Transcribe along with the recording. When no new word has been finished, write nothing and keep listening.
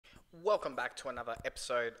Welcome back to another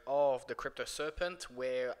episode of the Crypto Serpent,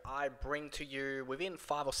 where I bring to you within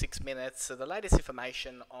 5 or 6 minutes the latest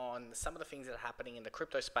information on some of the things that are happening in the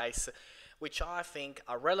crypto space, which I think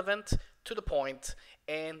are relevant, to the point,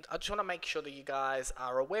 and I just want to make sure that you guys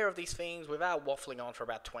are aware of these things without waffling on for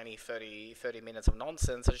about 20, 30 minutes of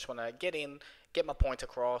nonsense. I just want to get in, get my point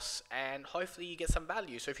across, and hopefully you get some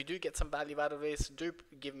value. So if you do get some value out of this, do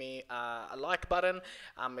give me a like button.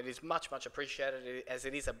 It is much appreciated, as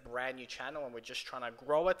it is a brand new channel and we're just trying to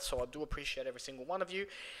grow it. So I do appreciate every single one of you.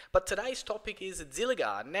 But today's topic is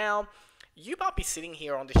Zilliqa. Now, you might be sitting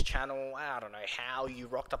here on this channel, I don't know how you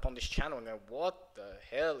rocked up on this channel and go, what the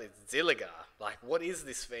hell is Zilliqa? Like, what is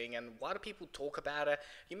this thing and why do people talk about it?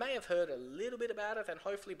 You may have heard a little bit about it, and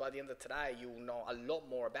hopefully by the end of today you'll know a lot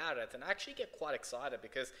more about it and actually get quite excited,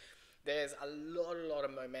 because there's a lot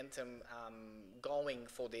of momentum going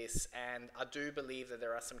for this, and I do believe that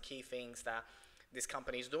there are some key things that this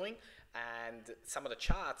company is doing, and some of the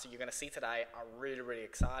charts you're going to see today are really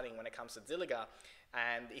exciting when it comes to Zilliqa.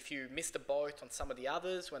 And if you missed the boat on some of the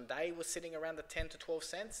others when they were sitting around the 10 to 12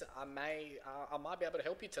 cents, I might be able to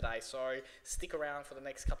help you today. So stick around for the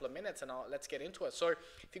next couple of minutes and let's get into it. So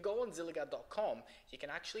if you go on Zilliqa.com, you can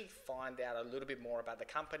actually find out a little bit more about the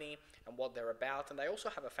company and what they're about. And they also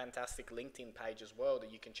have a fantastic LinkedIn page as well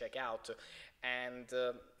that you can check out. And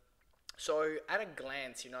so at a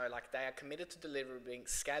glance, like, they are committed to delivering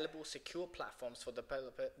scalable, secure platforms for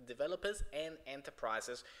developers and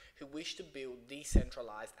enterprises who wish to build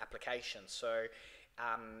decentralized applications. So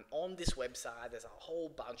on this website, there's a whole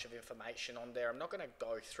bunch of information on there. I'm not going to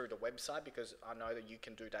go through the website because I know that you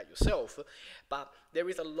can do that yourself, but there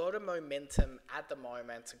is a lot of momentum at the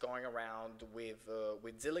moment going around with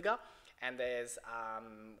Zilliqa. And there's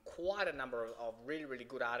quite a number of really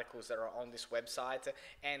good articles that are on this website,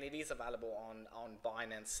 and it is available on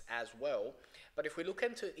Binance as well. But if we look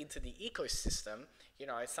into the ecosystem,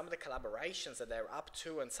 some of the collaborations that they're up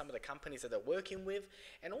to and some of the companies that they're working with,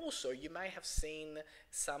 and also you may have seen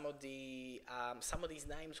some of these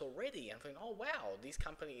names already and think, oh wow, these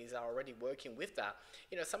companies are already working with that.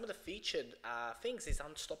 Some of the featured things is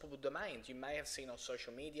unstoppable domains. You may have seen on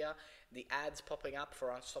social media the ads popping up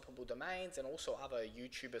for unstoppable domains, and also other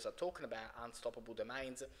YouTubers are talking about unstoppable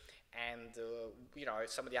domains, and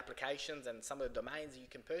some of the applications and some of the domains you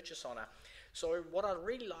can purchase on it. So what I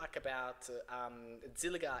really like about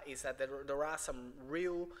Zilliqa is that there are some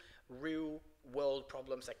real world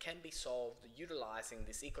problems that can be solved utilizing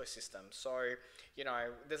this ecosystem. So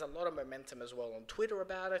there's a lot of momentum as well on Twitter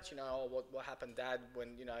about it. What happened, Dad,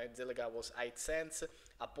 when Zilliqa was 8 cents.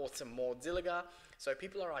 I bought some more Zilliqa. So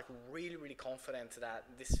people are like really confident that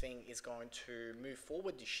this thing is going to move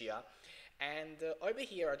forward this year. And over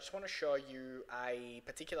here, I just want to show you a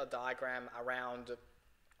particular diagram around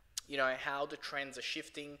how the trends are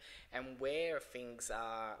shifting and where things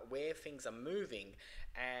are moving.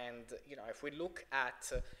 And if we look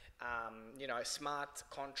at smart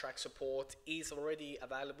contract support is already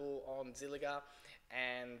available on Zilliqa,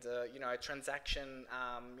 and transaction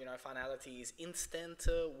finality is instant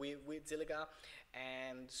with Zilliqa.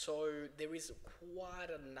 And so there is quite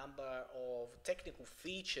a number of technical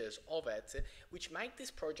features of it which make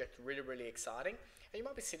this project really exciting. And you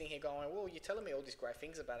might be sitting here going, well, you're telling me all these great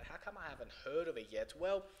things about it, how come I haven't heard of it yet?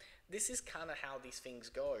 Well, this is kind of how these things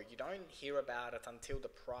go. You don't hear about it until the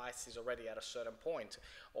price is already at a certain point,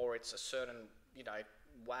 or it's a certain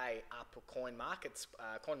way up coin market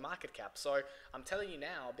cap. So I'm telling you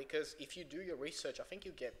now, because if you do your research, I think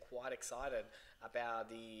you get quite excited about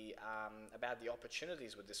the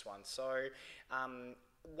opportunities with this one. So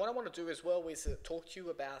what I want to do as well is talk to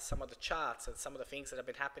you about some of the charts and some of the things that have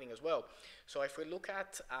been happening as well. So if we look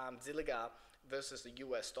at Zilliqa versus the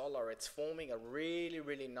US dollar, it's forming a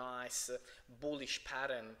really nice bullish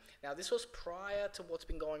pattern. Now, this was prior to what's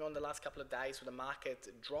been going on the last couple of days with the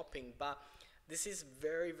market dropping, but this is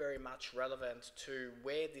very much relevant to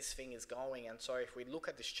where this thing is going. And so if we look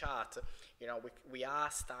at this chart, we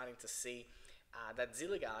are starting to see that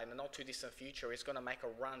Zilliqa in the not too distant future is going to make a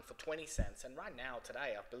run for 20 cents. And right now,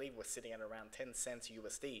 today, I believe we're sitting at around 10 cents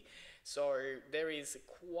USD. So there is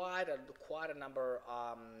quite a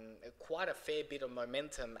fair bit of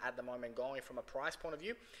momentum at the moment going from a price point of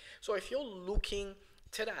view. So if you're looking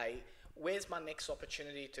today, where's my next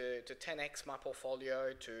opportunity to 10x my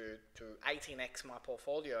portfolio, to 18x my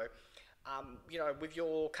portfolio, with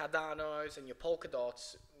your Cardanos and your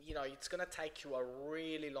Polkadots, it's going to take you a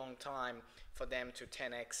really long time for them to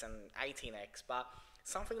 10x and 18x. But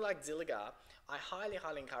something like Zilliqa, I highly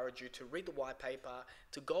encourage you to read the white paper,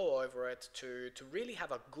 to go over it, to really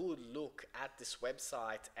have a good look at this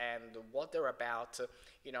website and what they're about,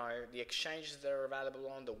 the exchanges that are available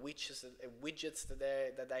on, the widgets that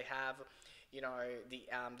they have,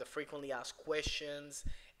 the frequently asked questions,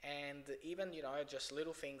 and even, just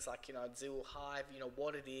little things like, ZIL Hive,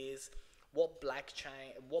 what it is, what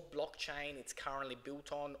blockchain it's currently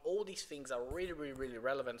built on. All these things are really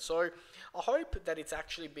relevant. So I hope that it's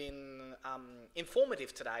actually been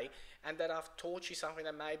informative today, and that I've taught you something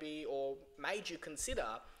that maybe, or made you consider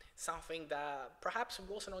something that perhaps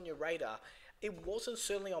wasn't on your radar. It wasn't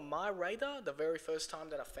certainly on my radar the very first time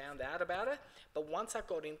that I found out about it, but once I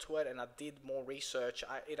got into it and I did more research,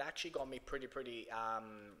 it actually got me pretty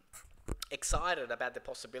excited about the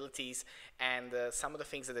possibilities, and some of the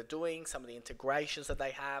things that they're doing, some of the integrations that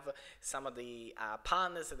they have, some of the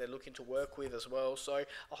partners that they're looking to work with as well. So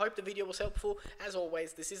I hope the video was helpful. As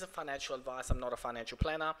always, this isn't financial advice. I'm not a financial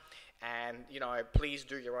planner, and please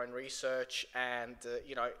do your own research, and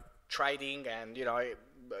trading and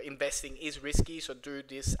investing is risky, so do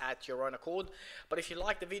this at your own accord. But if you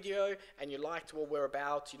liked the video and you liked what we're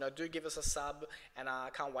about, do give us a sub, and I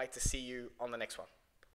can't wait to see you on the next one.